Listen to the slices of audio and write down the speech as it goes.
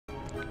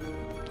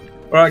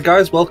Alright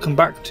guys, welcome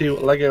back to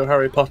Lego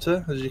Harry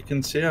Potter. As you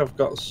can see, I've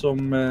got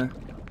some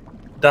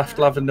daft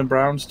lavender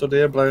brown stood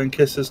here blowing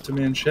kisses to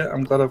me and shit.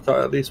 I'm glad I've got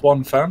at least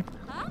one fan.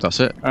 That's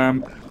it.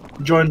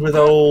 Joined with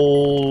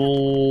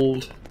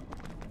old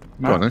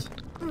Matt. Go on, then.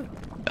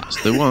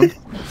 That's the one.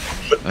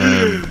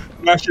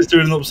 Matt's just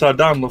doing an upside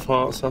down love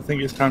heart, so I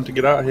think it's time to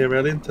get out of here,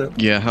 really, isn't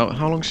it? Yeah, how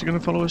long is she going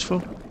to follow us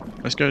for?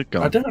 Let's go. Go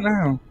on. I don't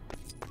know.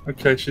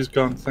 Okay, she's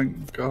gone,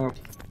 thank God.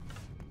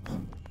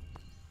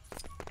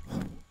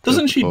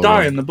 Doesn't she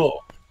die in the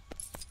book?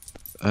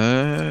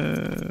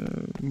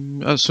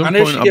 At some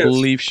point, I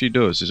believe she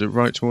does. Is it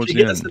right towards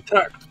the end? She gets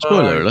attacked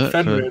Spoiler alert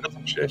Fenrir,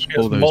 doesn't she? She gets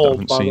all those that mauled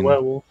haven't by the seen,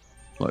 werewolf.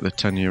 like the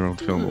 10-year-old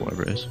film or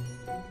whatever it is.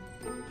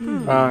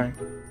 Aye.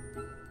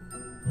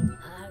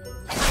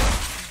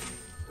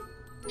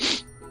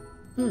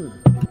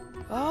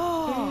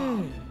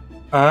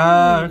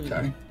 Ah,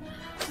 okay.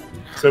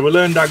 So we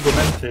learned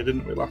Agwamente,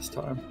 didn't we, last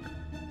time?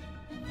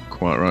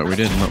 Quite right, we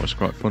did, and that was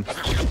quite fun.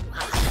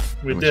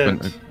 We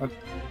did.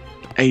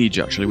 Spent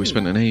actually. We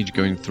spent an age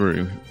going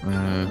through,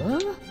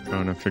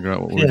 trying to figure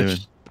out what we were doing.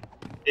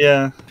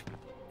 Yeah.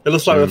 It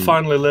looks like we're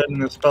finally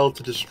learning a spell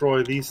to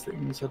destroy these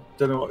things. I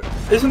don't know what...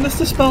 Isn't this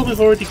the spell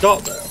we've already got,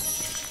 though?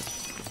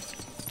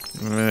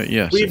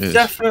 Yes, We've it is.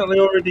 definitely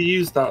already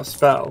used that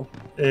spell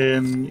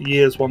in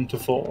years 1 to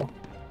 4.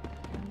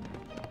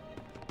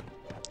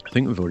 I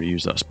think we've already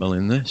used that spell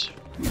in this.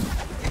 I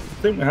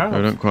think we have. I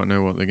don't quite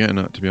know what they're getting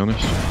at, to be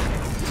honest.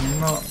 I'm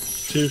not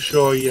too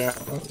sure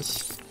yet.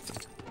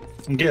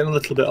 I'm getting a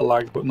little bit of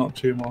lag, but not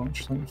too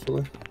much,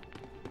 thankfully.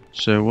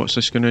 So what's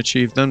this going to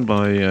achieve then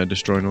by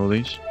destroying all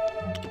these?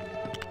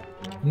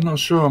 I'm not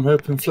sure. I'm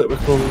hoping Flitwick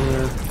will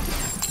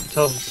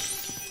tell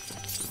us.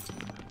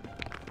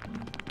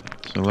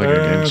 It's a Lego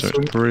game, so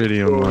it's pretty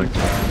unlikely.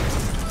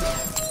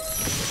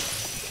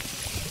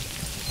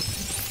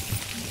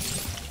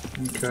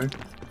 Okay.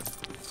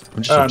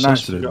 I'm just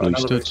obsessed with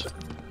those blue studs.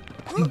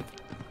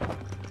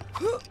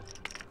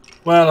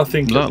 Well, I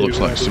think that looks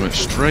like something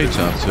straight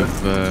out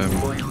of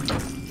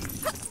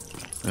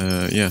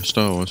yeah,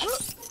 Star Wars.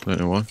 I don't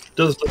know why.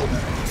 Doesn't it?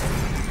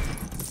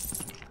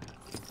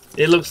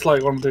 It looks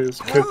like one of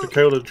those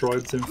Coca-Cola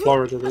droids in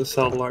Florida that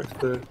sell like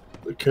the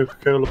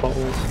Coca-Cola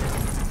bottles.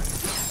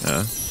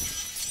 Yeah.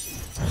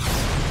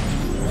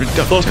 I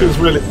thought it was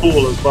really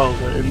cool as well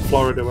that in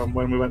Florida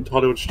when we went to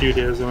Hollywood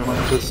Studios and we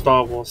went to the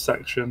Star Wars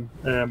section,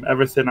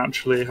 everything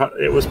actually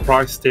it was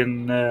priced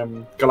in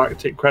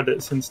galactic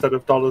credits instead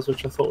of dollars,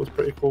 which I thought was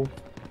pretty cool.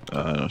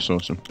 That's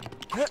awesome.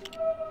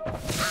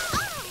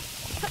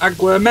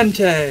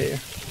 Agwamente!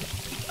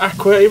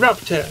 Aqua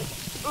Eruptor!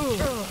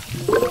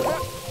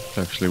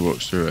 Actually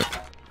walks through it.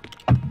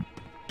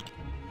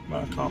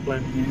 Well, I can't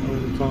blame you, I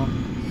really can't.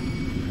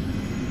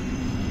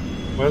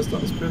 Where's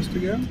that supposed to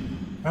go?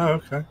 Oh,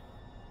 okay.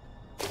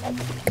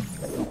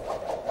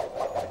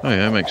 Oh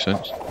yeah, makes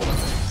sense.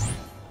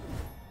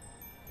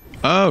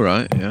 Oh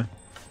right, yeah.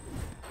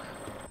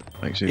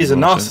 Makes He's a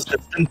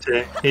narcissist, isn't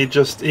he?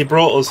 He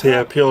brought us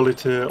here purely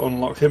to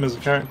unlock him as a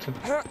character.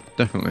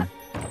 Definitely.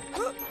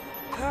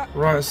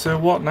 Right, so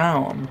what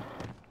now? I'm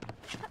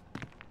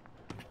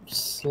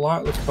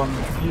slightly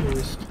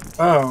confused.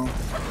 Oh.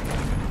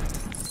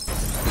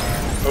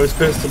 Are we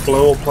supposed to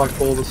blow up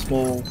like all the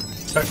small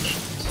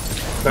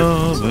sections?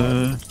 All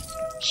the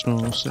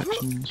small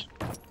sections.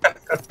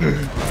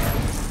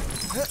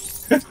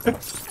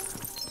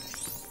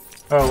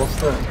 Oh, what's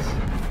this?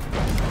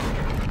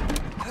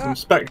 Some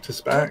Spectre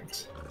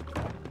specs.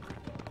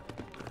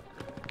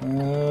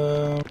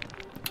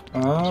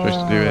 Supposed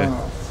to do it.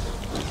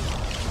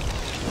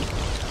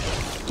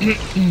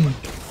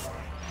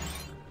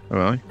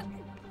 Alright.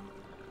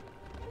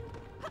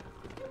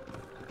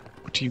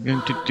 What are you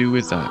going to do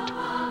with that?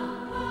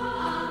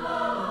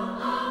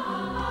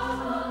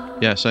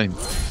 Yeah, same.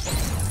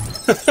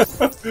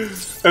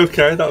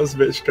 Okay, that was a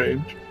bit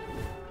strange.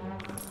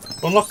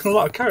 We're unlocking a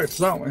lot of characters,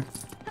 aren't we?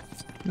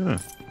 Yeah.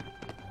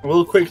 I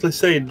will quickly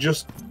say,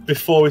 just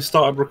before we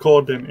started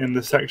recording in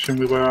the section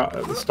we were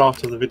at the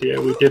start of the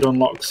video, we did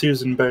unlock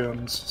Susan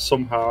Bones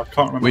somehow. I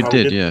can't remember how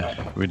we did yeah,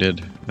 that. we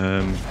did.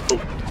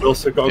 We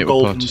also got a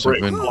golden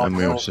brick. And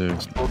we also...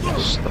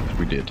 Yes, that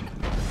we did.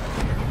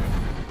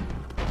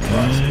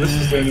 Right, so this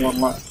is the only one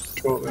left,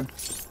 shortly.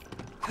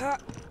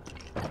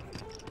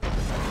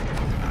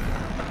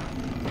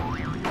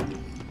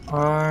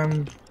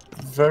 I'm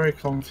very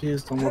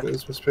confused on what it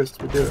is we're supposed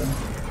to be doing.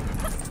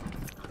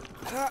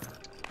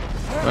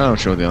 I'm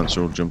sure the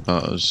answer will jump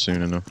out at us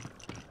soon enough.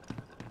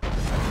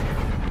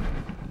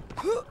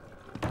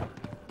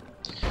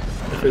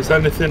 If it's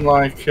anything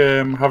like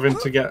having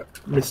to get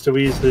Mr.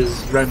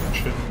 Weasley's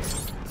wrench and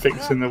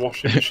fixing the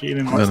washing machine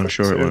in then I'm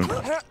sure it won't.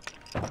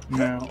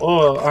 No.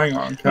 Oh, hang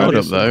on. Hold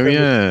up though,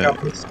 yeah.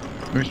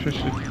 We're supposed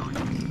to...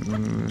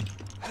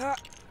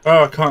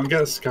 Oh, I can't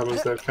get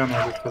scabbards though, can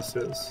I? Because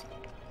it's...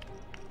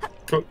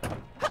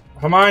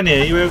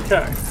 Hermione, are you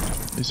okay?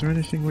 Is there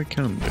anything we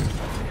can do?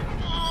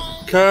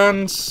 I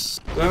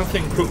don't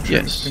think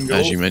Crookshanks can go.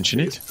 Yes, as you mention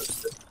it.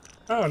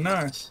 Oh,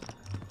 nice.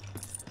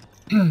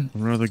 I'm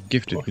rather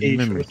gifted with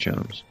memory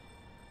charms.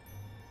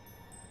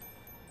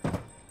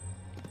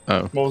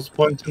 Oh. What was the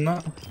point in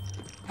that?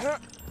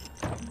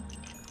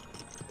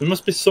 There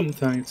must be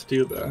something I need to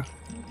do there.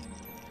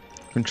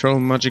 Control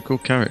magical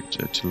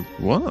character to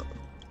what?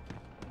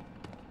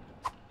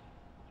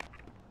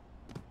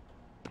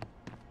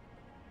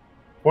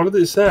 What did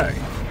it say?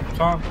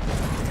 Can't.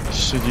 It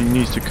said you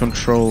need to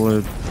control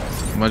a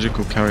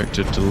magical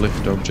character to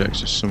lift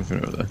objects or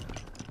something or other.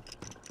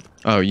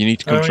 Oh, you need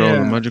to control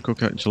a magical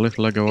character to lift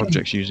Lego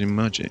objects using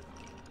magic.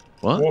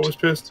 What? What was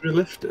supposed to be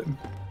lifting?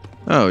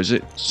 Oh, is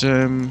it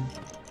something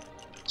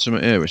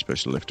here we're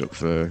supposed to lift up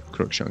for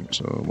Crookshanks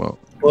or what?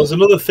 Well, there's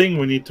another thing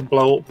we need to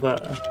blow up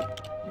there.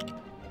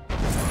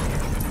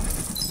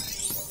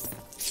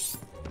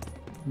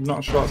 I'm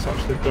not sure it's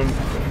actually done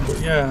anything,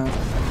 but yeah.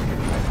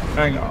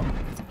 Hang on.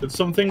 Did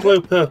something glow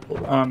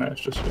purple? Oh no,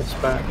 it's just your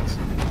specs.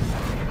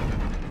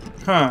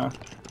 Huh.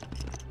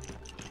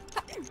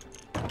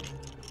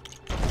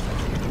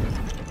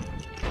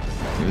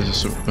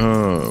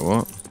 Oh,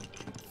 what?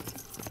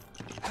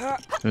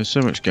 There's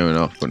so much going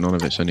off, but none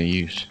of it's any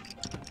use.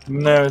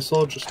 No, it's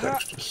all just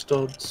extra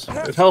studs.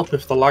 It'd help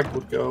if the lag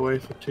would go away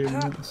for 2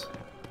 minutes.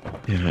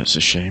 Yeah, it's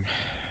a shame.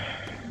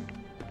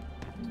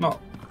 It's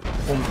not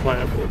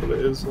unplayable, but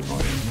it is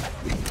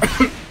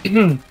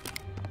annoying.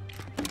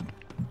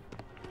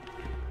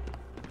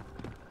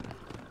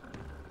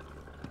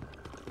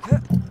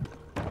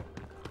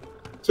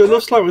 So it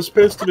looks like we're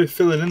supposed to be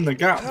filling in the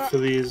gap for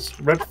these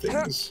red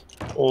things.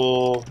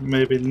 Or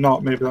maybe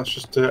not, maybe that's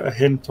just a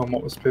hint on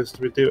what we're supposed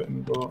to be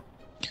doing, but...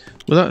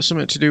 Well, that's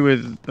something to do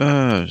with...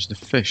 it's the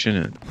fish,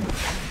 isn't it?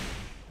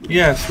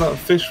 Yes, that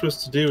fish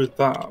was to do with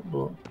that,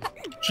 but...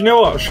 Do you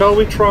know what? Shall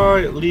we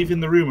try leaving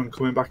the room and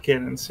coming back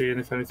in and seeing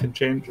if anything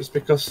changes?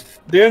 Because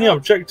the only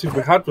objective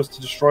we had was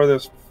to destroy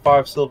those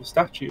 5 silver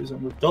statues,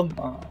 and we've done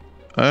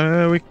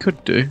that. We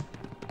could do.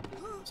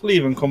 Let's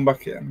leave and come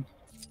back in.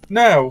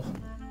 No!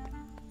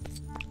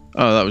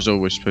 Oh, that was all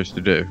we're supposed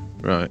to do.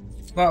 Right.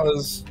 That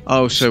was...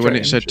 Oh, so strange. when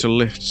it said to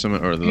lift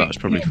something or other, that's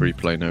probably free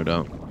play, no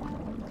doubt.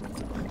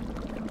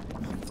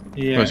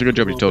 Yeah. Well, it's a good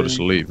job you told us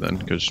to leave then,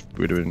 because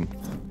we'd have been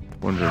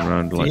wandering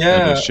around like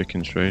headless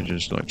chickens for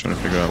ages, like trying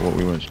to figure out what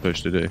we weren't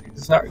supposed to do.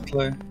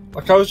 Exactly.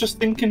 Like, I was just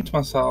thinking to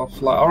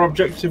myself, like, our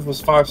objective was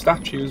 5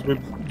 statues, we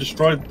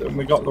destroyed them,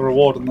 we got the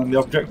reward, and then the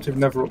objective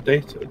never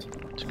updated.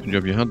 It's a good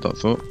job you had that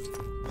thought.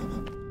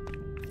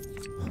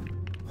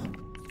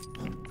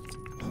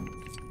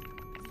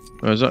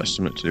 Well, is that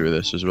something to do with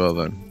this as well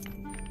then?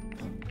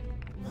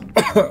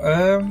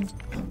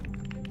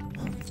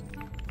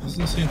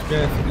 Doesn't seem to be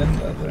anything in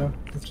there though,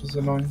 which is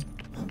annoying.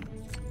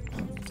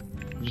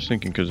 I'm just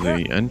thinking because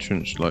the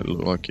entrance like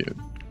looked like it.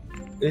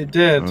 It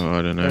did. Oh,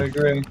 I don't know. I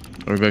agree.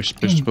 Are we both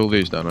supposed to pull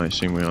these down? I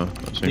assume we are.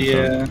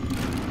 Yeah.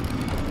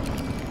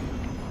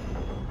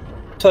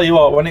 Tell you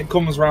what, when it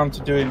comes round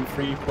to doing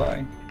free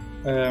play,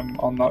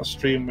 on that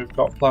stream we've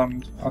got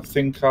planned, I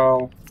think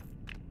I'll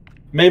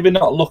maybe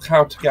not look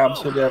how to get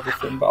absolutely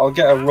everything, but I'll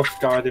get a rough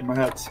guide in my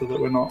head so that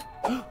we're not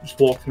just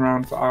walking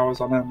around for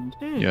hours on end.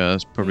 Yeah,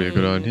 that's probably a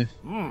good idea.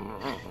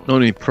 Not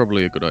only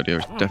probably a good idea,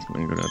 it's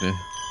definitely a good idea.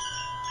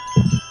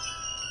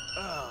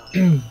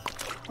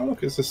 Oh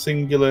look, it's a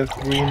singular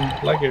green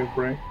Lego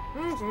brick.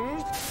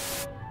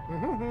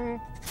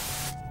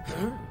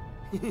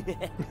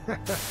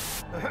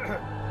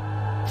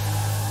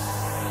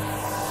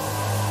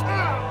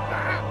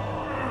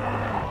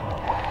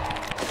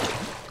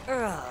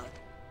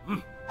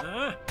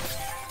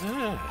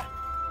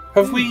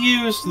 Have we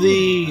used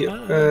the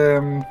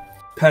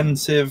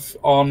pensive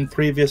on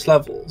previous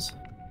levels?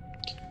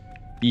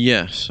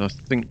 Yes, I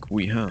think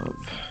we have.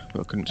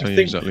 I couldn't tell you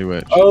exactly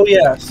which. Oh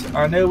yes,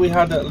 I know we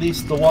had at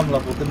least the one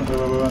level, didn't we,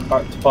 where we went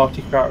back to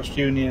Barty Crouch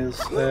Jr.'s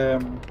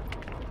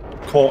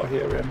court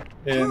hearing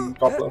in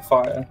Goblet of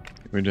Fire.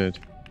 We did.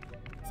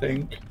 I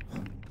think.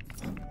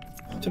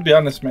 To be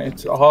honest,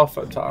 mate, half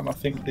the time I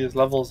think these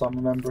levels I'm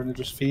remembering are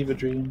just fever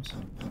dreams.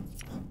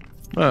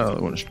 Well,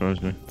 that wouldn't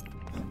surprise me.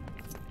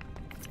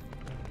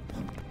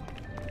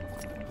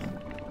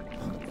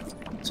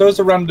 So as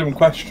a random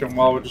question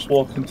while we're just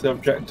walking to the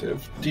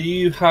objective, do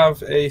you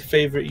have a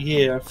favourite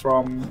year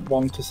from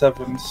 1 to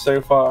 7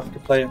 so far after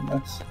playing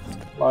this?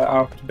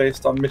 Like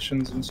based on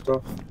missions and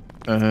stuff?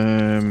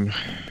 I've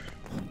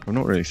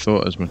not really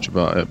thought as much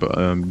about it, but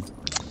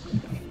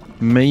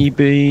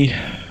maybe...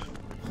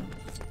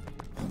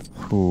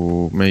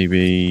 Ooh,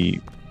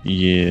 maybe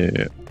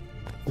year...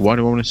 Why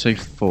do I want to say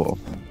 4?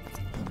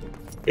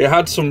 It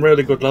had some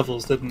really good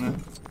levels, didn't it?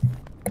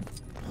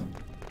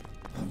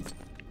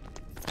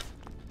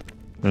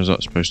 Where's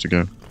that supposed to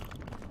go?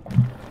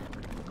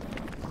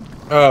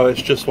 Oh,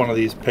 it's just one of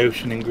these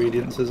potion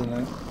ingredients, isn't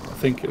it? I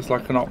think it's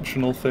like an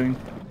optional thing.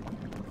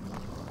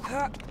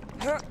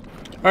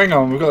 Hang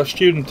on, we've got a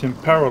student in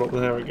peril up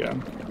there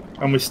again.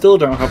 And we still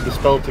don't have the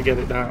spell to get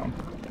it down.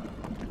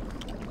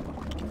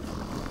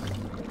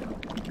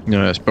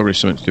 No, it's probably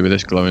something to do with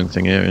this glowing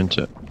thing here, isn't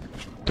it?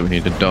 That we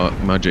need a dark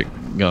magic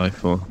guy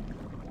for.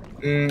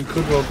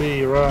 Could well be,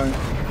 you're right.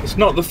 It's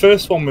not the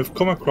first one we've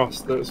come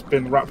across that's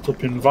been wrapped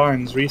up in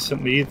vines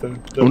recently either.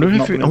 I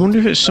wonder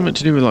if it's something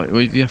to do with like,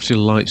 well, you have to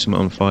light something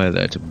on fire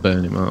there to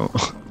burn him out.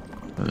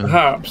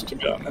 Perhaps, to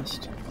be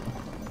honest.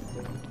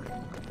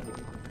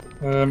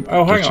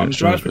 Oh, hang on. Do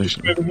you mind if we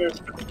just go over here?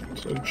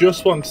 So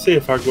just want to see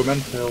if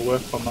Aguamente will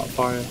work on that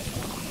fire.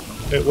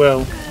 It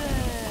will.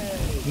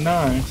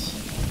 Nice.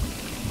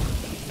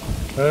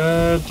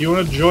 Do you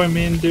want to join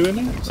me in doing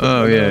it?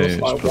 Oh yeah, it's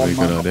probably a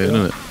good idea,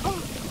 isn't it?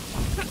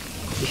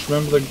 Just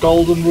remember the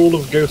golden rule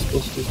of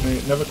Ghostbusters,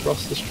 mate. Never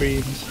cross the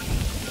streams.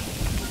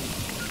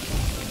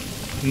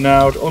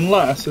 Now,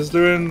 unless, is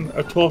there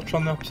a torch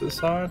on the opposite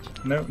side?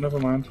 No, never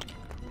mind.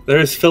 There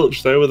is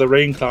Filch though, with a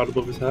rain cloud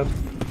above his head.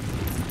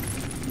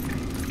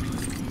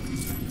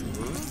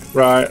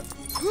 Right,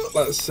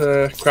 let's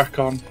crack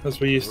on, as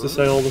we used to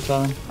say all the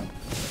time.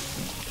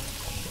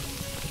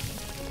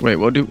 Wait,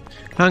 what do...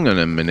 Hang on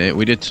a minute,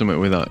 we did something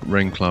with that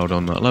rain cloud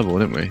on that level,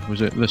 didn't we?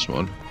 Was it this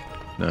one?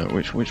 No,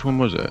 which one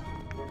was it?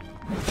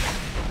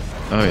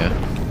 Oh yeah.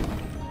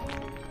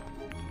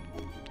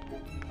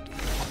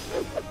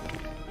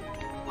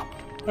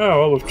 Oh,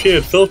 well, we've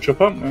cheered Filch up,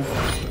 haven't we?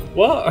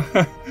 What?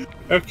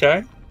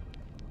 Okay.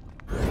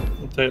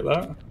 We'll take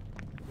that.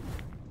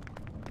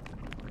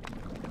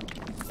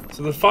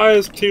 So the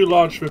fire's too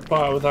large to be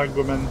part with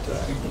Aguamente.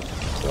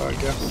 So I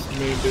guess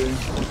maybe...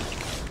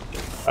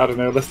 I don't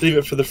know, let's leave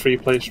it for the free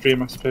play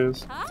stream, I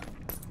suppose.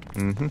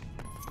 Mm-hmm.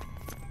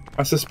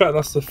 I suspect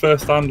that's the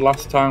first and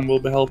last time we'll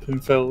be helping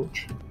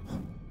Filch.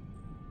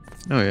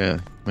 Oh yeah,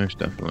 most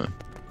definitely.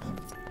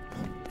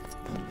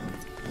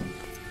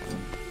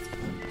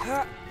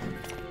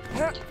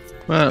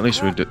 Well, at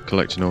least we're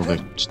collecting all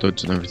the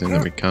studs and everything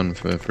that we can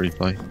for free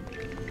play.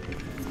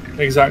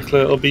 Exactly,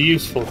 it'll be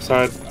useful,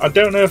 because I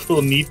don't know if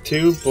we'll need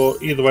to,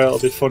 but either way it'll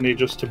be funny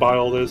just to buy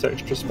all those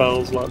extra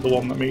spells, like the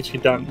one that makes you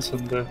dance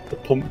and the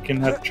pumpkin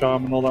head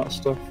charm and all that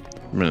stuff.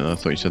 A minute, I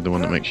thought you said the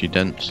one that makes you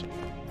dance.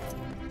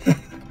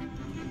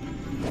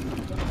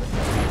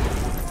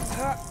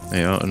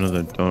 Hey,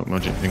 another dark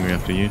magic thing we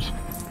have to use.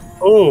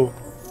 Oh,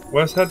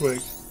 where's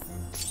Hedwig?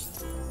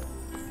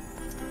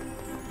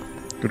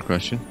 Good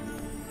question.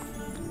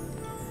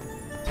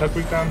 Is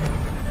Hedwig down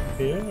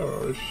here,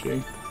 or is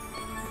she?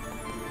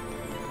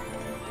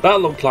 That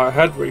looked like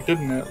Hedwig,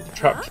 didn't it?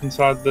 Trapped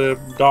inside the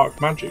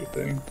dark magic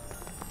thing.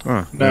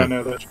 Oh, no, yeah.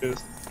 no, there she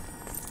is.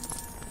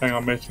 Hang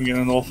on, mate, I'm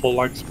getting an awful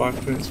lag spike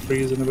and it's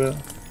freezing a bit.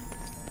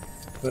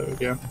 There we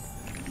go.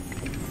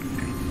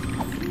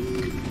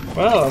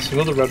 Well, that's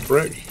another red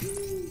brick.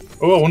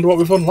 Oh, I wonder what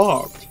we've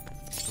unlocked.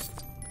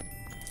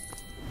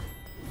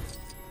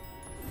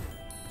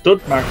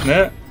 Stud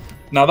magnet.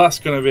 Now that's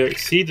going to be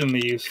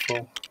exceedingly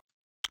useful.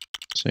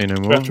 Say no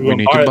more. We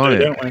need to buy it,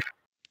 don't we?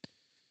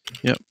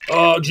 Yep.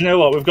 Oh, do you know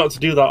what? We've got to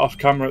do that off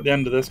camera at the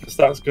end of this, because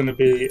that's going to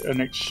be an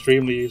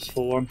extremely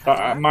useful one.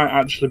 That might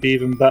actually be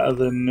even better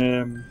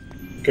than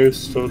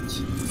ghost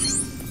studs.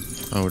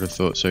 I would have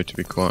thought so, to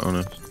be quite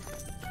honest.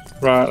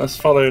 Right, let's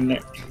follow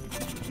Nick.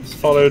 Let's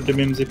follow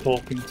Demimsy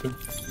Porkington.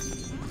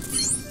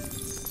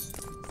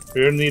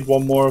 We only need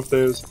one more of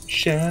those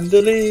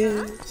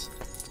chandeliers.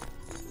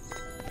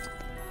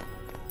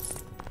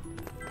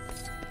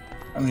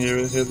 And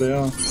here they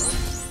are.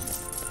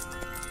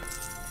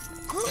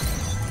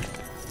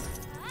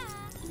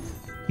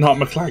 Not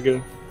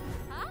McLagger.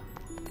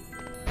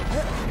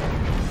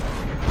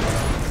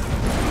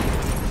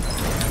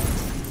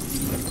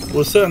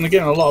 We're certainly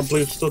getting a lot of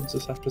blue studs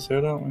this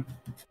episode, aren't we?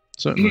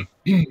 Certainly.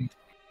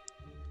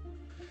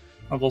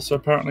 I've also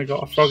apparently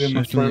got a frog in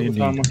my throat with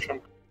how much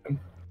I'm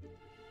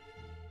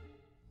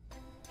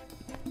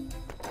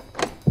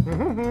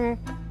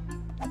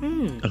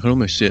I can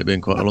almost see it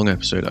being quite a long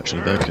episode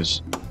actually though,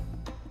 because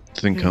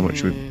think how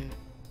much we've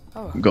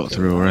got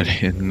through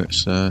already and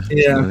it's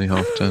only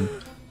 10:30.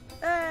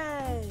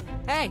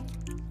 Hey!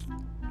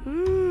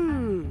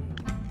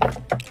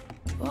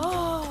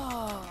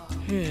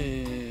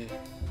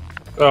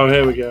 Oh,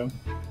 here we go.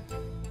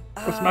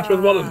 What's the matter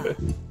with Wallenby?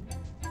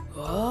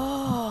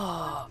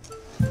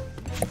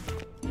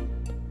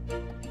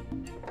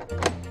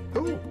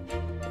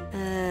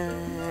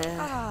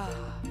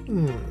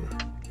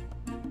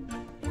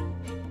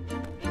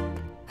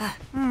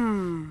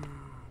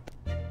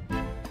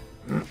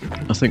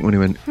 I think when he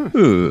went,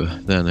 ooh,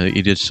 then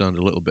he did sound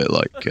a little bit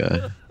like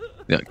the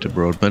actor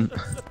Broadbent.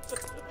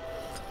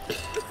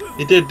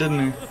 He did,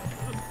 didn't he?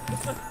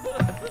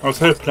 I was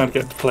hoping I'd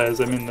get to play as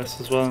him in this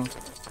as well.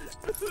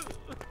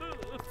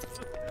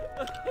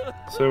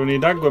 So we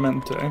need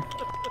Aguamente.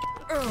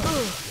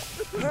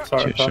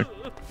 Sorry, pal.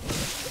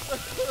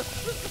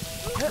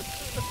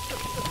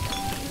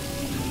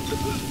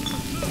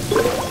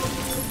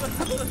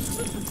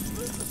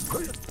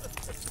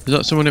 Is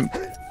that someone in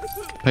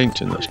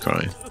painting that's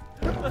crying?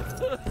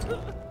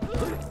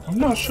 I'm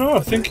not sure, I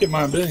think it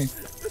might be.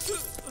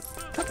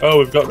 Oh,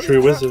 we've got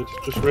True Wizard,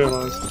 just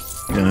realised.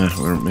 Yeah,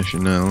 we're on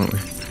mission now, aren't we?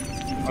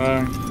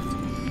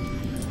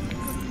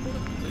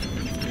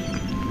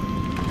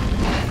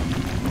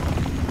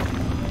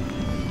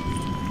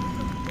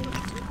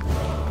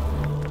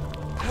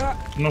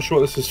 I'm not sure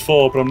what this is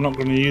for, but I'm not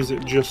going to use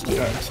it just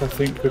yet, because I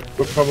think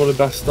we're probably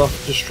best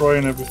off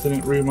destroying everything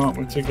in room, aren't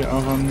we, to get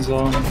our hands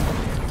on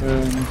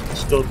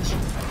studs.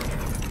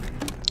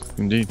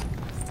 Indeed.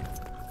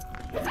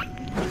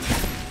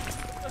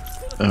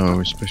 Oh,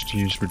 we're supposed to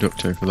use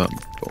Reducto for that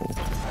ball.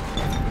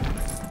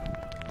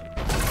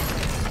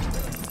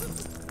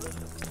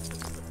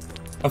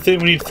 I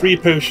think we need 3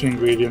 potion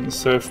ingredients,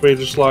 so if we're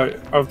just like,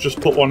 I've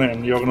just put one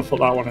in, you're going to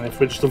put that one in.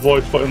 If we just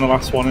avoid putting the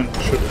last one in,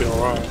 it should be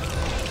alright.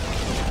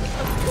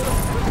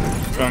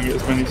 Try and get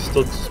as many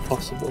studs as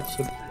possible,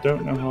 so I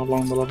don't know how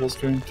long the level's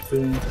going to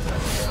be.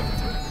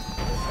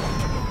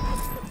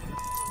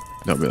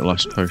 That'll be the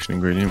last potion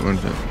ingredient,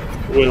 won't it?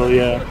 Will,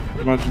 yeah,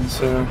 imagine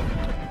so.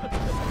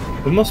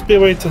 There must be a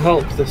way to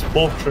help this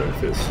portrait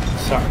if it's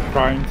sat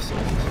crying for some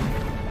reason.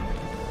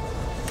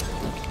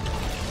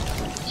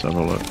 Let's have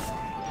a look.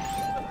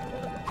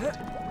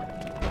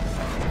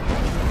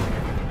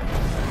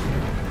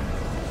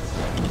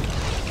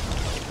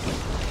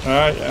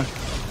 Alright, yeah.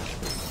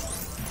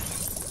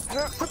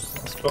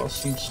 It's got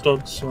some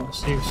studs, so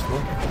that's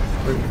useful.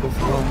 Grateful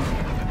for that.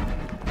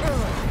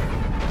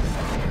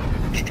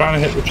 Just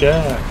trying to hit the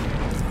chair.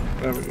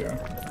 There we go.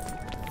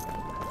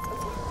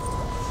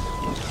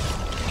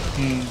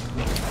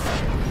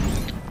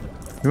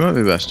 We might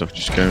be best off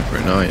just going for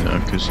it now, you know,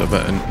 because I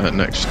bet at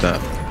next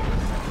step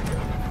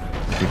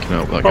we can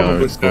help that guy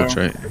with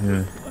portrait.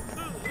 Yeah.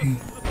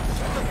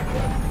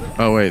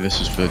 Oh wait,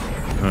 this is for.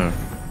 Oh,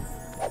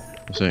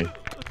 I see.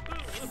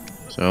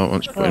 So I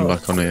want to put him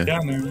back on here.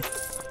 Yeah, no.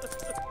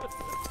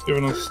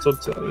 Giving us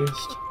studs at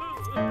least.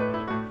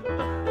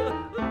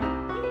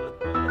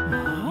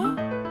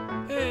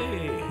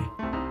 Hey.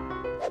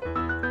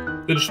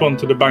 They just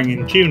wanted a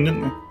banging tune,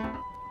 didn't they?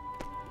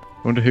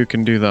 I wonder who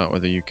can do that,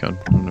 whether you can.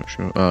 I'm not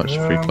sure. Oh, it's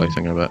a free play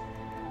thing, I bet.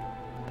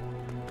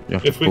 You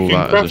have to pull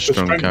that as a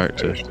strong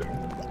character.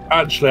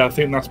 Actually, I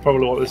think that's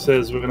probably what this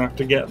is. We're going to have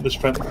to get the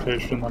strength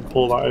potion and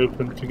pull that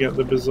open to get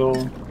the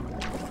bizarre.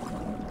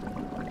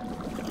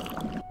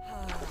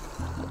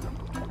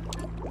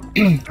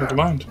 Never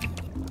mind.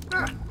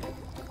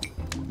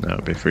 That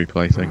would be a free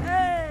play thing.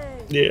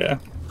 Yeah.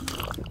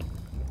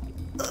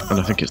 And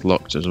I think it's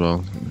locked as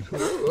well.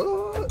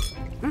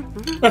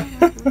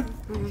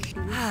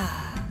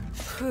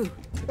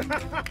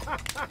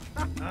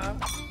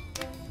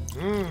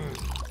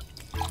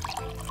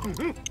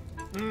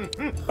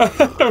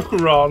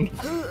 Ron.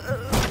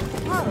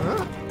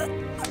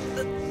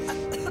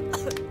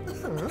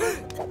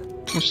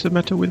 What's the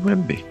matter with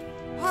Wemby?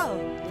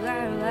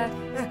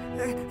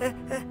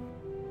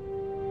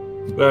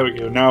 There we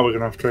go, now we're going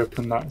to have to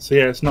open that. So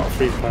yeah, it's not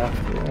free play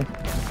after all.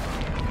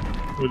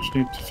 We just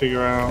need to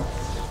figure out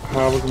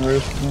how we're going to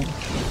open it.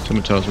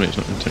 Someone tells me it's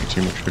not going to take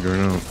too much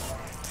figuring out.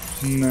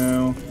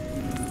 No.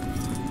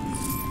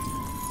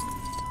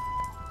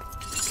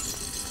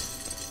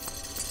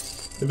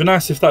 It'd be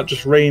nice if that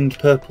just rained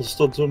purple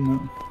studs,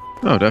 wouldn't it?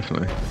 Oh,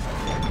 definitely.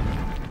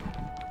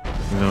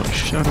 Without a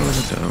shadow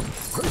of a doubt.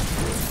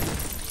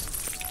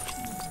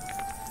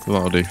 Well,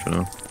 that'll do for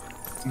now.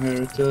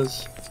 Here it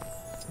is.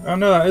 Oh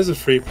no, that is a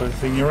free play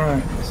thing, you're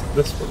right. It's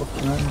this we're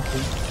looking at, isn't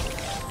it?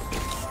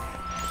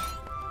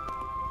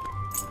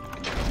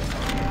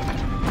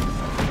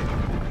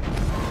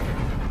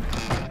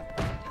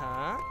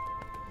 Huh?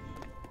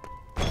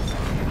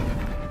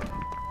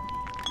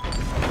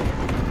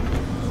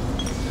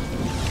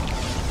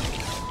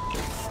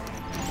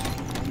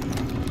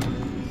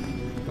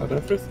 Is that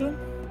everything?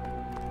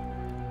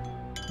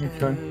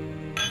 Okay.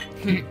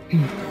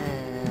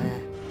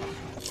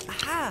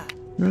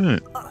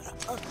 Right.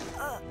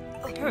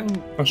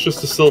 That's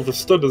just a silver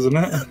stud, isn't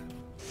it?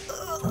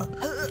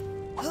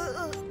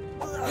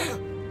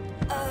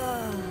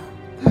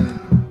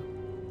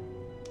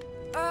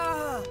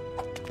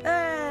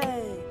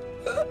 Hey.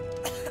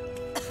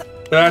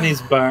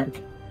 Danny's back.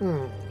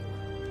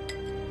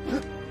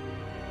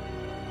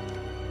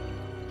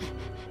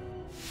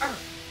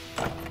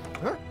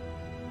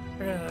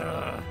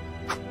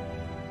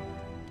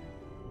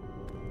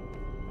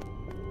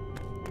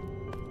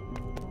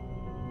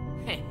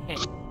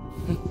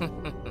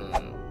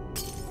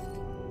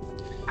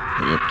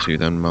 What you up to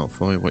then,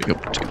 Malfoy? What you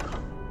up to?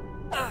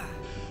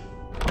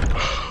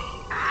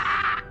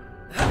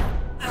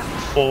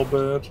 Poor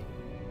bird.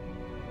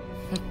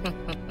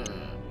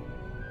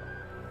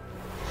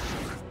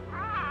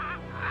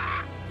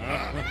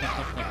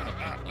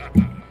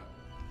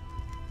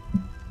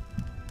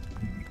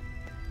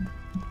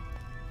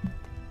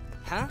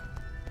 Huh?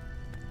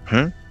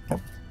 Huh?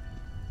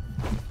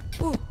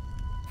 Ooh.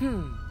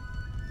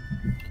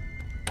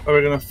 Are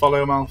we going to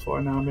follow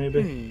Malfoy now,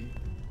 maybe?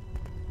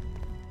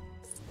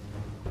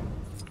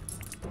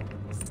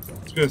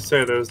 I was going to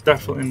say there's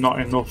definitely not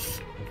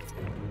enough.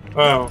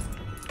 Oh.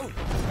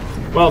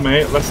 Well,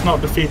 mate, let's not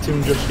defeat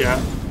him just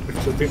yet,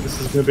 because I think this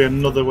is going to be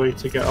another way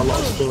to get a lot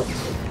of stuff.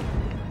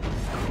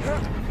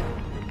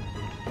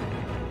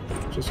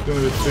 Just going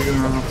to be figuring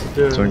out how to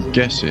do it. So I'm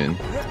guessing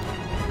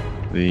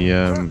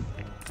the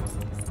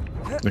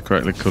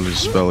correctly coloured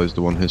spell is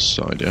the one his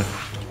side, yeah?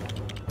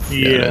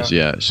 Yeah. It is,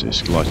 yeah,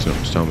 it's lighting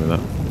up to tell me that.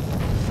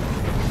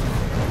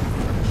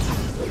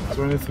 Is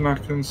there anything I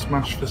can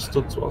smash for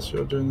studs whilst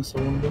you're doing this,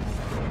 I wonder?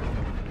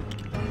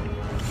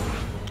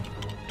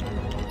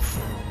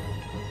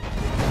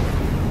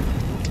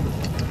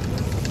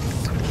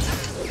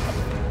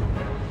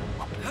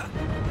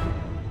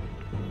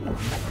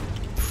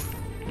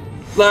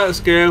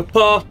 Let's go,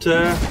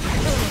 Potter.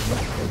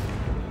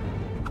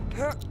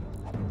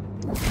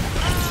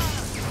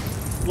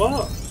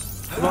 What?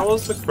 That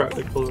was the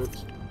correctly coloured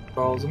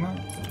ball, isn't it?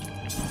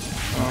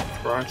 Oh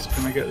Christ,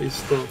 can I get these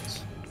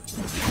studs?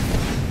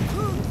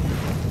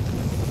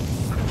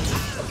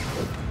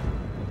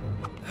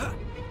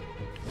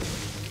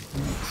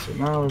 So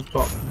now we've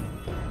got...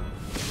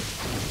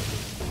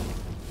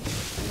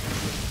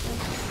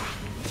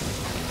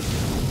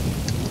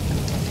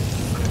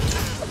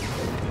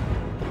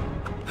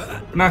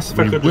 Nice if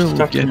I could just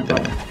attack him.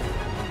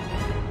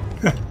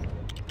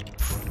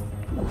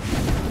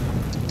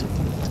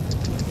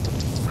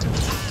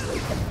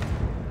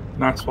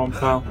 Nice one,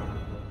 pal.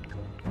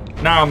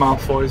 Now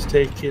Malfoy's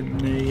taking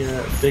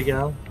the big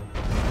L.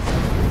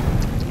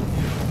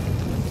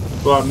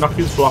 Go on, knock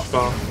his block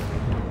off.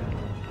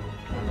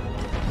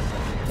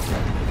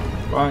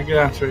 Right, get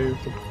out of here.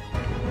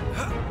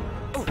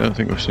 I don't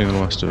think we've seen the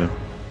last of him.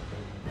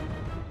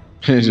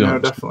 He's No,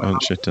 on definitely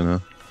not. shit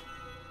now.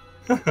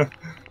 I'll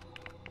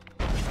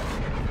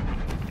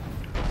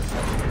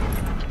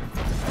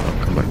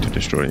come back to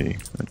destroy you.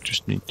 I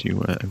just need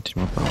to empty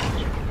my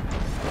barrels.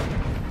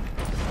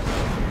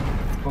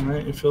 Well,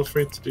 mate, you feel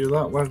free to do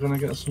that. We're gonna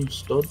get some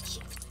studs.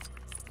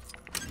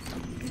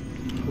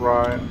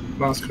 Right,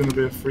 that's gonna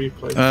be a free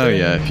play. Oh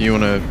yeah, if you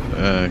want to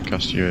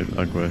cast your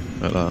aggro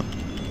at that.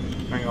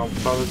 Hang on,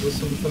 pal, is there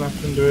something I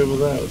can do over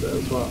there with it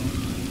as well?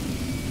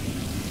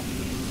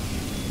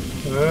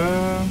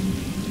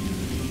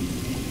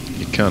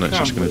 You can, it's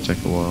just going to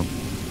take a while.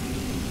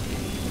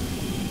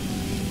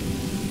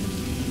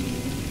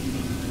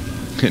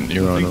 Hit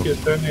your I eye think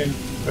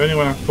it's only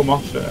when I come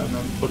off it and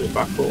then put it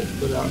back up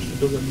that it actually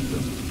does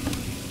anything.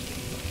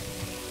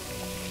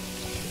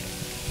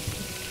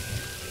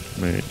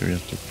 Wait, do we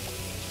have to...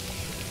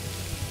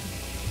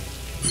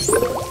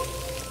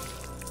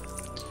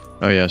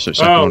 Oh yeah, so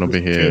second one will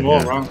be here. Two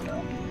more, yeah. right?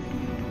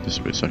 This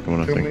will be the second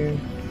one, I think.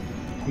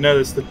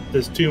 No,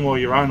 there's two more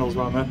urinals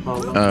around there,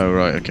 pal. Oh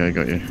right, okay,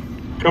 got you.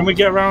 Can we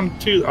get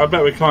around two? I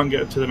bet we can't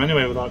get to them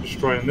anyway without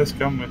destroying this,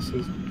 can we? So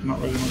there's not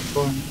really much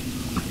point.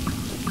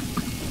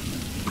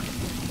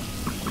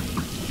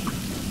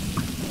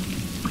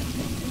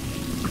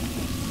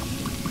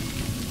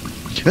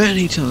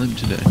 Any time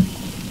today.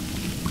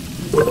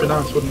 Would be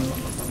nice, wouldn't it?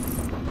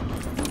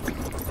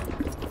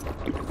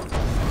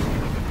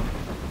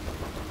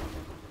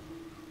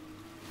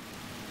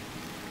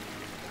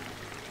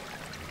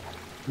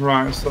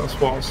 Right, so that's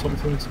what,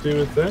 something to do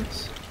with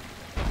this?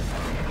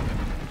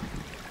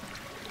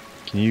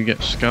 Can you get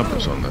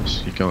scabbers on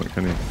this? You can't,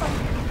 can you?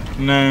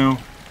 No.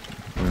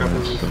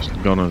 That's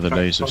gone are the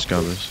days of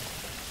scabbers.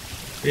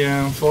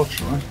 Yeah,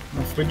 unfortunately.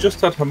 If we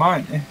just had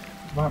Hermione,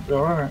 it might be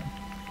alright.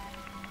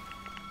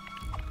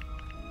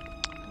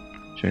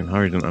 Shame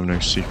Harry doesn't have no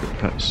secret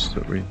pets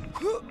that we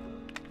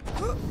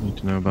need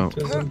to know about.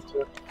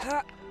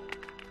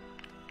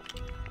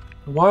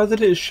 Why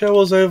did it show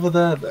us over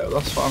there though?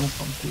 That's what I'm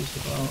confused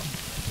about.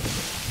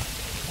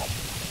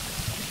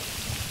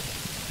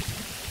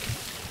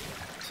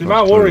 See,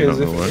 my worry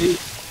is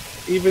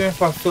even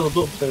if I filled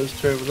up those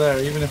two over there,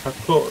 even if I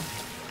could,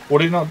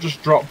 would it not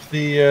just drop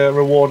the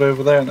reward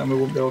over there and then we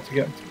wouldn't be able to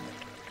get to it?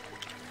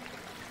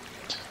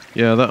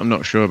 Yeah, that I'm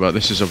not sure about.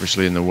 This is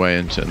obviously in the way,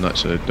 and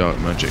that's a dark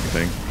magic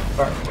thing.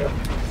 Right,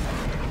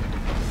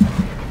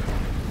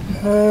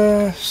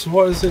 yeah. So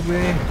what is it we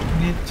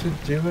need to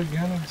do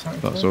again exactly?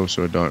 That's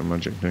also a dark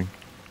magic thing.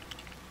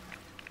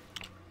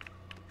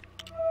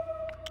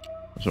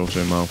 It's also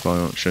a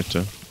Malfoy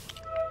shitter.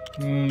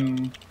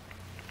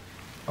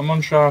 I'm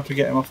unsure how to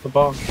get him off the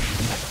bar.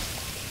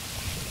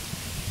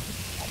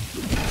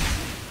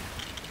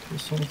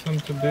 There's something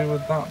to do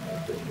with that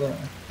maybe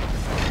there.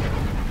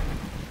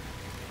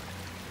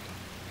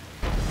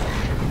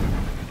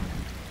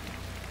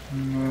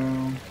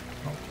 No,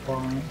 not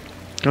quite.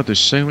 God, there's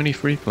so many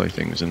free play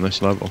things in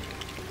this level.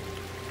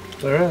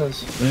 There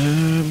is.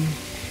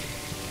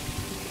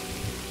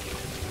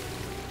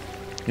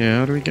 Yeah,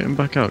 how do we get him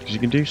back out? Because you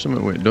can do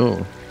something with a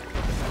door.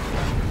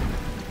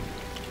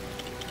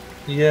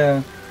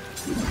 Yeah.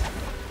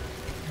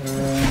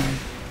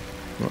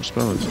 What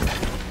spell is it?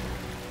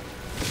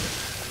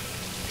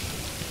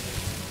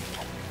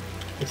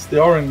 It's the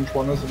orange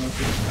one, isn't it?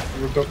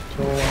 Reducto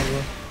or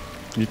whatever.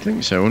 You'd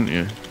think so, wouldn't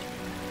you?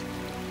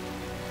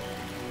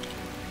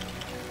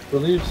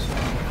 Believes.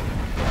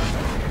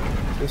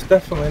 It's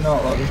definitely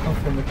not like there's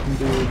nothing we can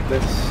do with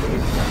this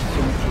as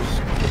so much as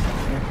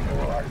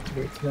or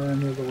activate it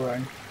any other way.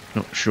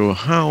 Not sure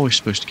how we're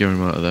supposed to get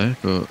him out of there,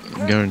 but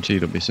I'm guaranteed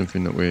there'll be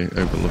something that we're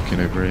overlooking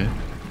over here.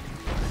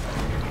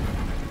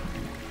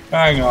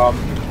 Hang on.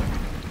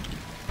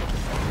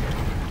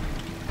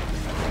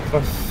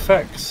 For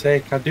feck's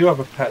sake, I do have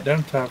a pet,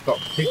 don't I? I've got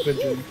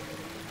Pigvision.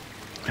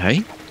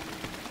 Hey?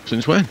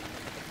 Since when?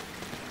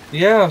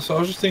 Yeah, so I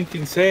was just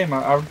thinking same.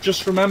 I've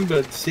just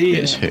remembered seeing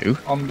It's who?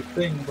 on the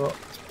thing, but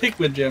it's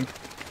Pigvision.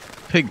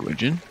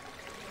 Pigwigeon?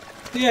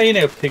 Yeah, you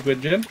know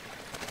Pigvision.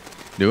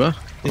 Do I?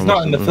 He's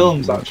not in the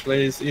films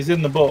actually. He's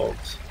in the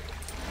books.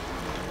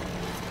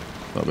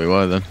 That'll be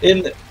why then.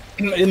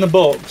 in the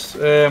books,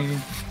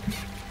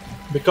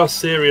 because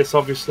Sirius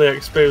obviously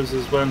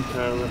exposes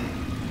Wormtail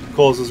and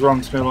causes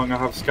Ron to no longer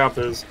have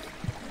scabbers,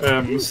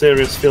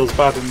 Sirius feels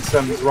bad and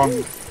sends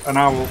Ron an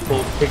owl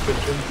called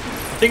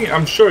Pigvaging.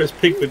 I'm sure it's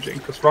Pigvaging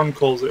because Ron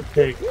calls it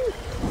Pig.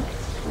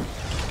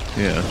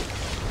 Yeah.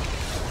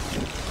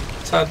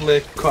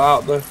 Sadly, cut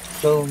out the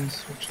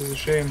films, which is a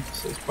shame.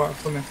 So it's quite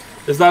funny.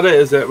 Is that it?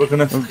 Is it? We're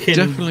gonna fucking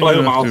Definitely blow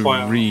gonna have to Malfoy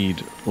out.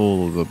 read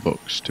all of the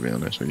books, to be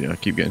honest with you. I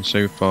keep getting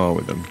so far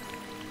with them.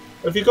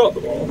 Have you got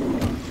them all?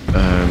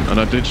 And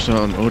I did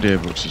start on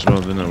audiobooks as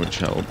well, didn't I, which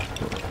helped.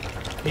 But...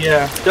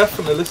 Yeah,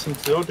 definitely listen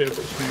to the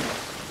audiobooks, mate.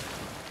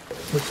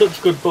 They're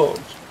such good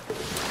books.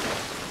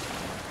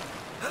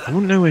 I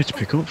wouldn't know where to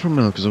pick up from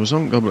now because I was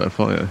on Goblet of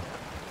Fire.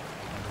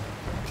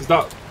 Is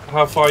that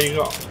how far you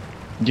got?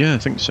 Yeah, I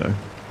think so.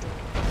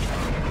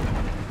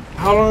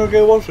 How long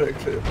ago was it?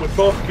 We're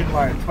talking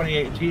like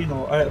 2018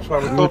 or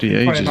sorry, we're Bloody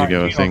talking ages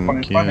ago, I 2019 or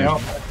think. 2020, Yeah.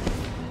 aren't we?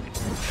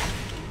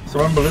 So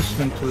I remember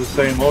listening to the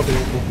same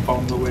audiobook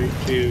on the way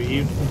to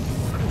uni.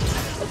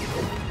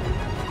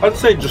 I'd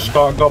say just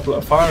start Goblet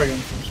of Fire again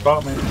from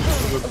start, mate.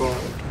 It's a good book.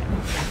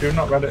 If you've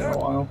not read it in a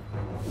while.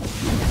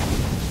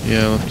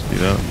 Yeah, I'll have to do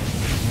that.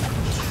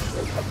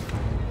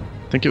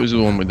 I think it was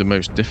the one with the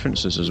most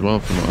differences as well,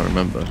 from what I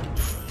remember.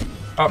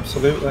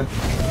 Absolutely.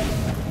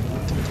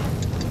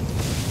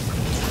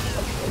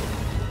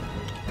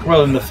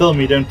 Well, in the film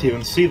you don't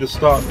even see the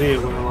start, do you?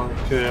 Where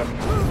like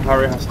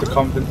Harry has to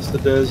convince the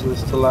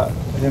Dursleys to let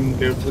him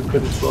go to the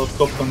Quidditch World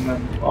Cup, and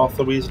then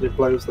Arthur Weasley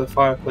blows their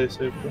fireplace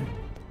open.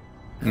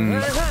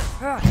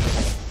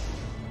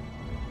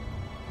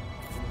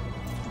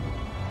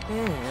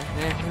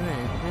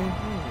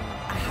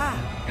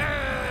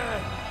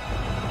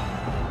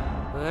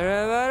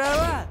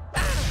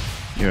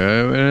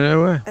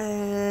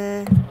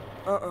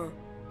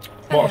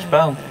 What a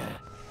spell!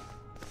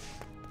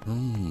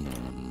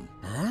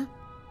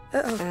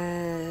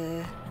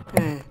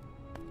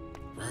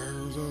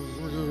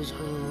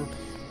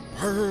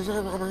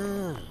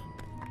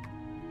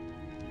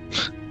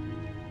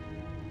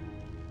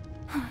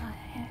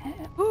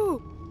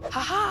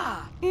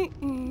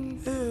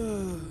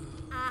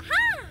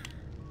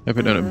 Hope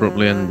it don't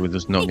abruptly end with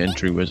us not getting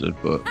True Wizard,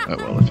 but oh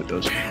well if it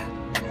does.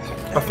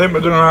 I think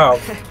we're gonna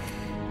have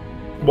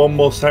one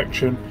more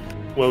section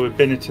where we've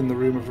been it in the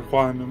Room of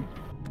Requirement.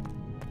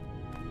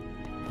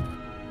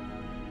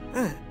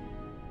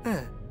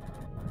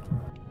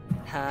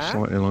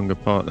 Slightly longer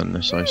part than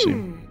this, I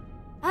assume.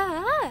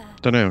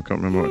 Don't know, I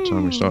can't remember what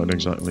time we started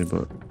exactly,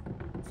 but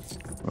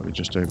probably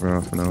just over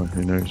half an hour,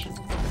 who knows.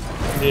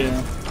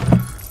 Yeah.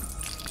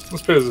 I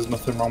suppose there's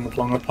nothing wrong with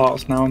longer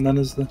parts now and then,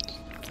 is there?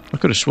 I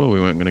could have swore we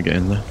weren't going to get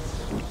in there.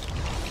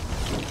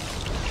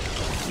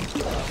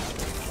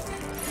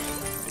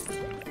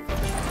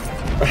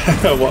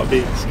 What a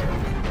beast.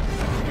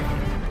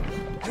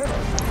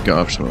 Gotta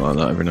have something like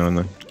that every now and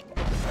then.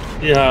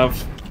 You have.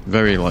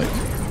 Very like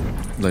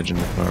Legend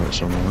of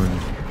Pirates Online.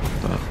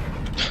 That.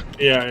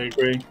 Yeah, I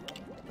agree.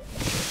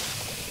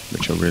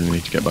 Which I really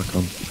need to get back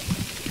on.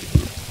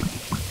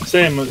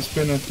 Same, it's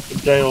been a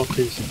day or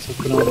two since I've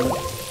been on it.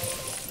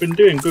 Been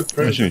doing good I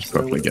progress. just need to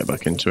properly get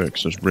back into it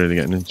because I was really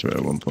getting into it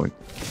at one point.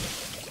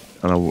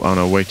 And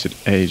I waited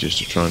ages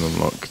to try and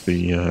unlock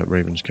the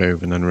Raven's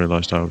Cove and then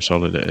realised how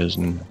solid it is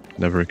and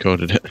never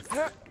recorded it.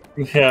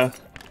 Yeah.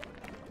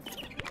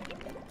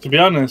 To be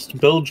honest,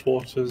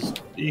 Bilgewater's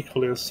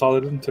equally as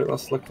solid, isn't it?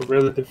 That's like a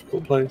really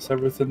difficult place.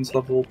 Everything's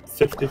level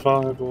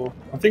 55 or...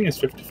 I think it's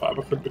 55,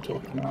 I could be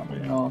talking out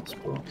of my arse,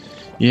 but...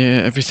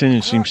 Yeah,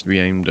 everything seems to be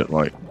aimed at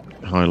like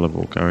high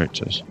level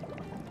characters.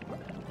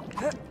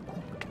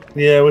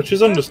 Yeah, which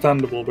is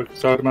understandable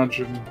because I'd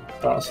imagine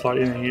that's like,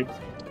 you know,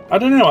 I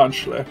don't know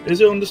actually.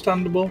 Is it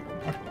understandable?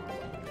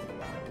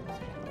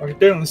 I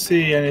don't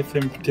see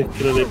anything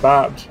particularly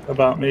bad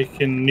about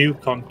making new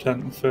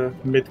content for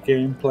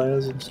mid-game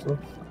players and stuff.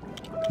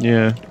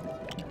 Yeah.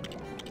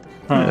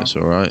 Yeah, it's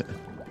alright.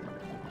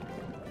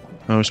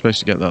 How are we supposed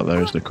to get that though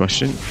is the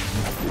question.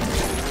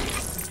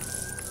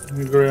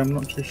 I agree, I'm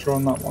not too sure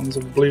on that one. There's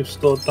a blue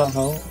stud, that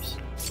helps.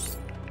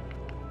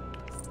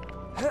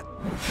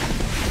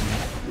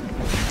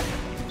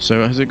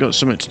 So has it got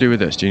something to do with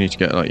this? Do you need to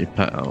get like your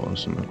pet out or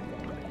something?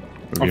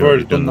 Have I've you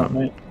already done that,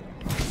 mate.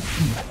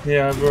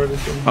 Yeah, I've already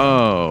done that.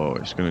 Oh,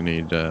 it's gonna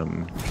need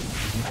no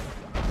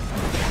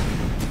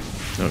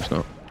it's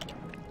not.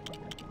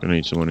 Gonna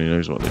need someone who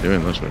knows what they're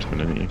doing, that's what it's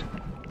gonna need.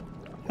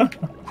 I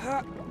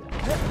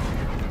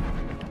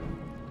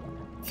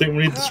think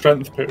we need the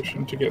strength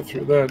potion to get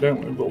through there,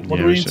 don't we? But what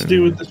do we need to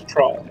do with this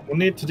troll? We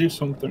need to do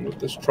something with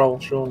this troll,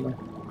 surely.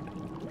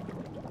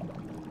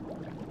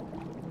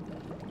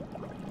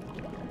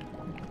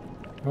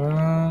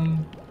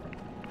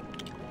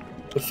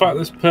 The fact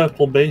this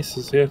purple base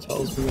is here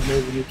tells me that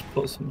maybe we need to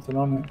put something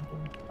on it.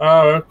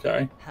 Oh,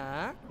 okay.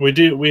 Huh? We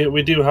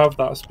do have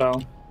that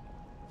spell.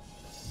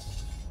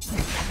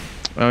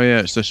 Oh yeah,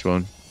 it's this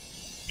one.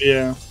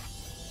 Yeah.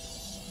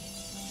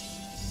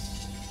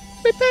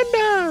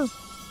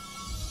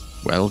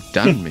 Well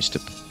done, Mr.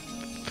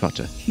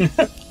 Potter.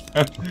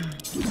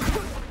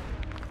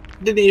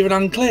 Didn't even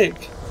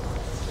unclick.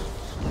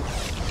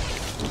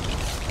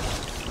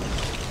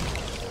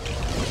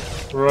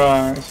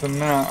 Right, so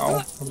now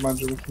I'd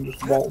imagine we can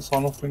just waltz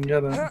on up and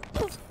get it.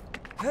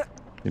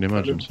 You'd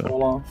imagine so.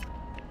 Fall off.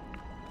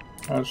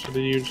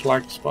 Actually, a huge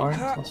lag spike.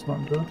 That's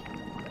not good.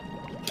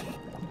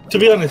 To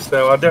be honest,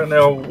 though, I don't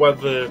know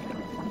whether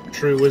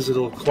True Wizard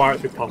will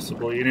quite be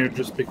possible. You know,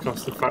 just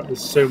because the fact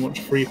there's so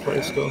much free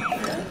play stuff.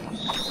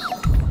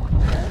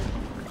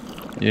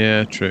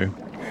 Yeah, true.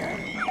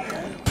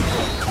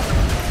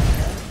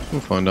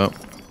 We'll find out.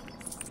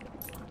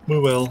 We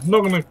will. I'm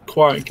not going to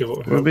quite give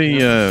up. We'll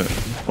be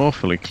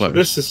awfully close.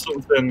 This is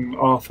something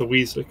Arthur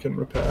Weasley can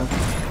repair.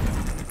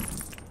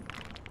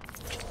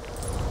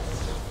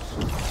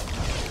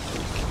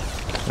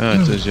 Ah,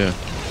 it is, yeah.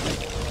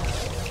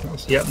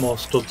 That's yet more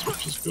studs,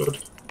 which is good.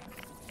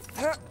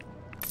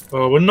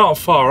 Oh, we're not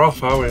far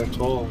off, are we, at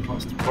all?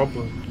 That's the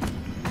problem.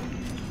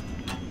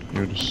 You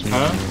would have seen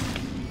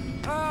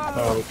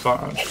Oh, we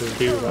can't actually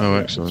do that. Oh,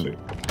 yet, excellent.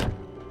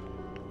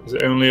 Is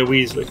it only a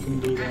Weasley can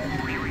do that?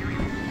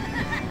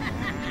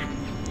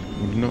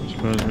 Would not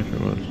surprise me if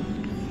it was.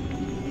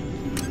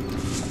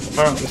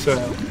 Apparently so.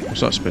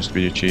 What's that supposed to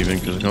be achieving?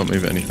 Because I can't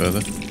move it any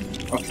further.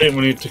 I think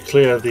we need to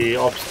clear the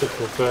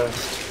obstacle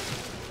first.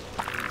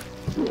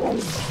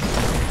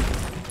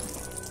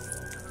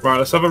 Right,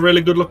 let's have a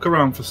really good look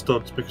around for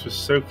studs because we're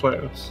so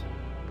close.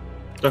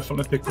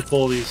 Definitely pick up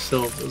all these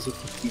silvers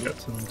if we can get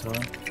to them in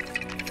time.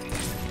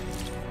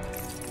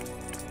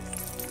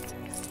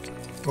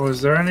 Or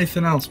is there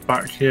anything else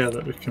back here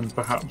that we can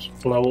perhaps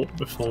blow up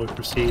before we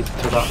proceed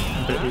to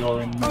that bit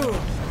you're in now?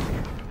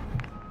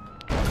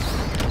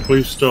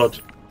 Blue stud.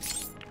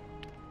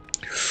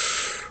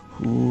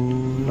 Ooh.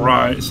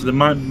 Right, so there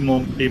might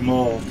be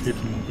more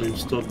hidden blue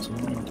studs, I'm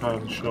not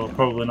entirely sure.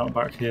 Probably not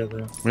back here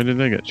though. Where did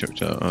they get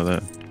chucked out? Oh,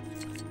 there.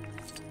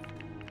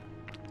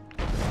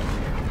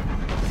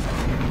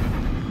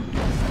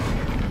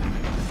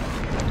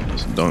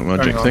 It's a dark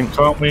magic thing.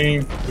 Can't we?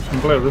 We can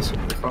blow this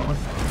up, can't we?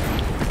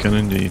 We can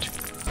indeed.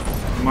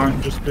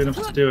 Might just be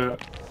enough to do it.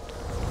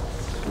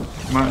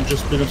 Might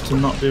just be enough to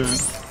not do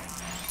it.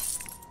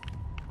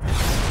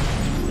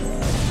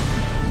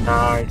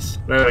 Nice.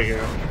 There we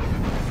go.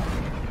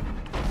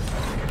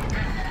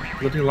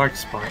 Bloody lag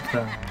spike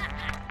there.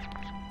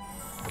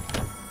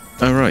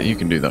 Oh right, you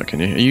can do that, can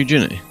you? Are you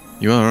Ginny?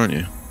 You are, aren't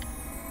you?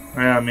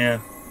 I am,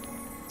 yeah.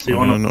 So you I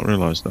wanna... not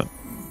realised that.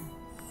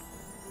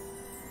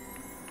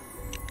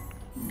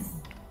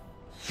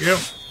 Yep.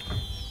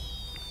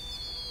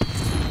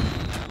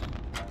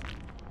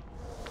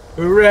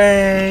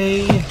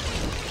 Hooray!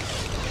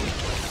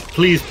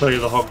 Please play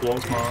the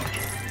Hogwarts March.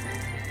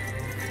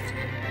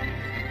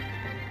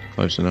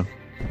 Close enough.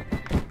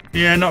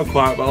 Yeah, not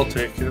quite, but I'll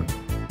take it.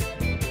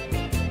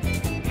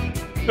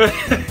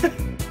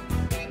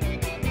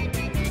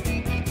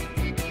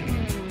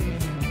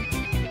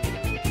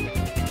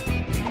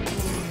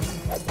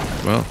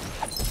 Well.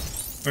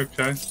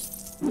 Okay.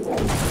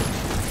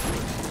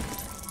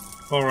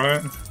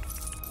 Alright.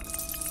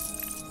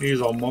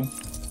 He's on one.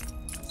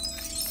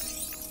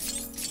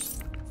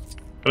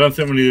 I don't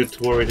think we needed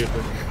to worry, did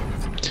we?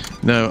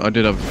 No, I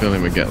did have a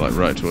feeling we'd get like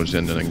right towards the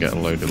end and then get a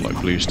load of like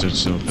blue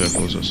studs or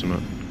purples or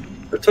something.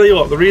 I tell you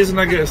what, the reason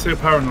I get so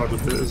paranoid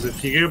with it is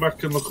if you go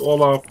back and look at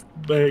all our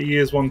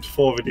years 1 to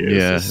 4 videos,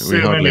 Yeah, there's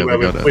we so hardly many ever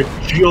where got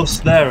we're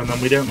just there and then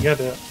we don't get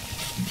it.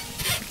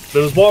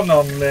 There was one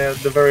on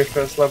the very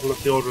first level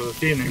of the Order of the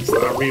Phoenix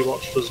that I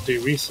rewatched us do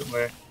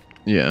recently.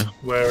 Yeah.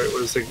 Where it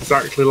was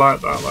exactly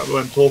like that. Like we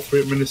went all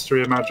through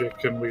Ministry of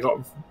Magic and we got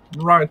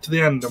right to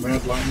the end and we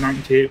had like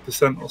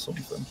 98% or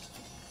something.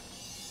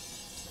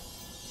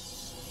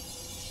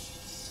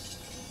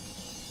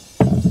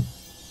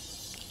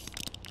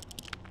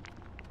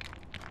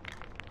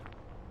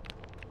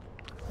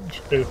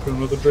 Should go for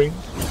another drink.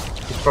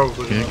 It's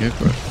probably Yeah, go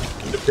for it.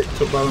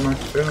 picked up by the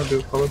microphone. I do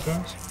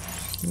apologise.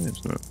 Yeah,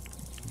 it's not.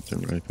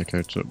 Didn't really pick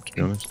out up, to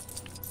be honest.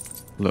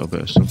 A little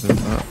bit of something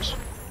like that.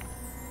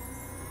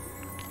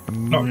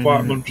 Not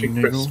quite munching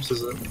crisps,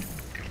 is it?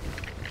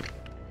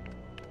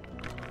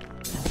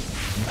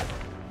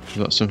 Is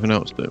that something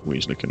else that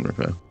Weasley can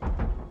repair?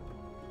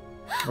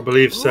 I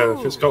believe so.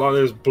 If it's got like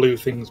those blue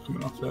things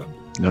coming off it.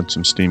 It had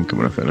some steam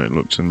coming off it and it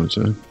looked similar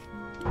to...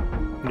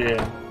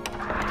 Yeah.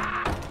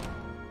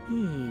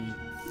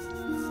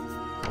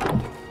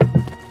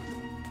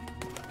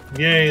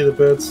 Yay, the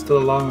bird's still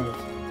alive.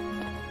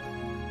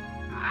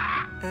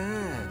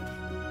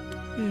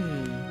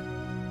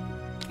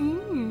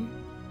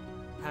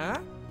 Huh?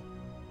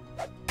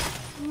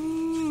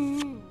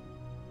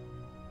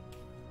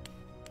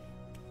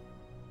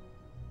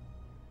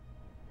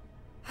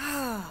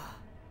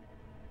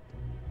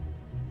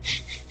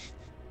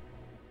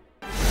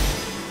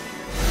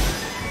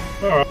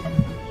 Alright.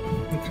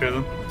 Okay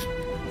then.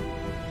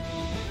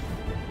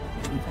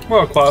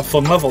 Well, quite a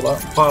fun level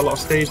that. Quite a lot of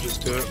stages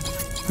to it.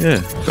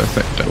 Yeah,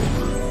 perfecto.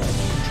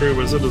 True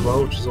Wizard as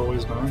well, which is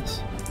always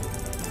nice.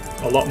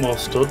 A lot more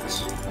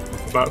studs.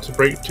 About to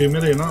break 2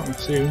 million, aren't we,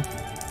 soon?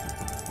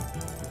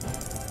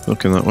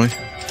 Looking that way.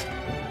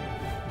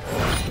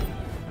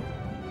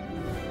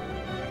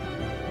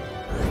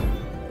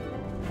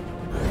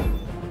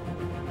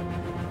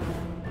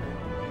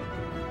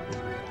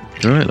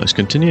 Right, let's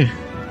continue.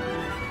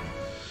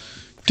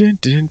 Dun,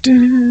 dun,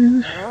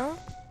 dun. Huh?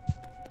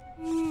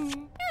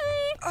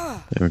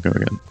 There we go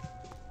again.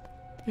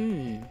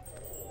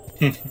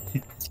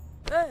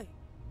 Hey.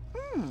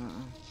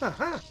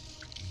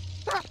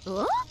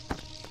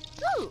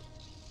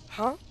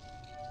 Huh?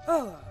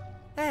 Oh.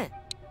 Hey.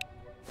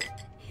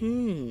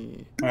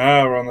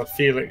 Ah, we're on the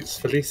Felix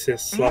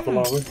Felicis level,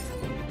 are we?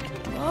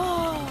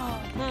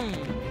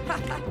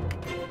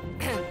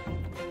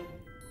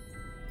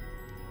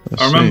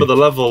 Let's I remember see. the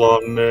level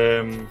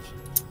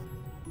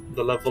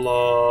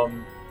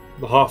on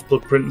the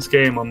Half-Blood Prince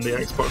game on the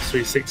Xbox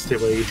 360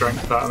 where you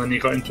drank that and then you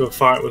got into a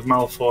fight with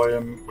Malfoy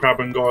and Crabbe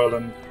and Goyle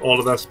and all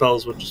of their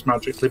spells would just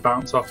magically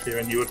bounce off you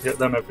and you would hit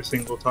them every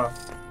single time.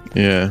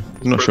 Yeah,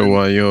 I'm not sure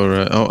why you're.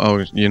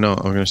 You're not.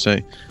 I'm going to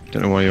say,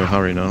 don't know why you're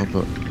Harry now,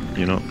 but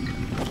you're not.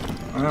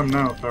 I am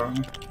now,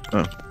 apparently.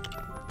 Oh.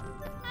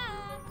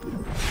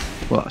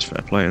 Well, that's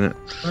fair play, isn't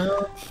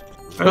it?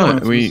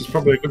 Anyway, it's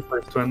probably a good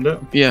place to end it.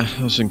 Yeah,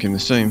 I was thinking the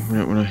same. We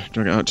don't want to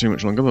drag it out too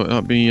much longer, but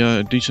that'd be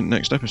a decent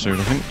next episode,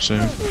 I think. So,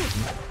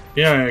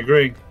 Yeah, I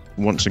agree.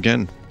 once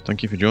again,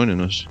 thank you for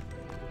joining us.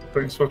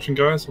 Thanks for watching,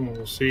 guys, and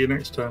we'll see you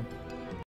next time.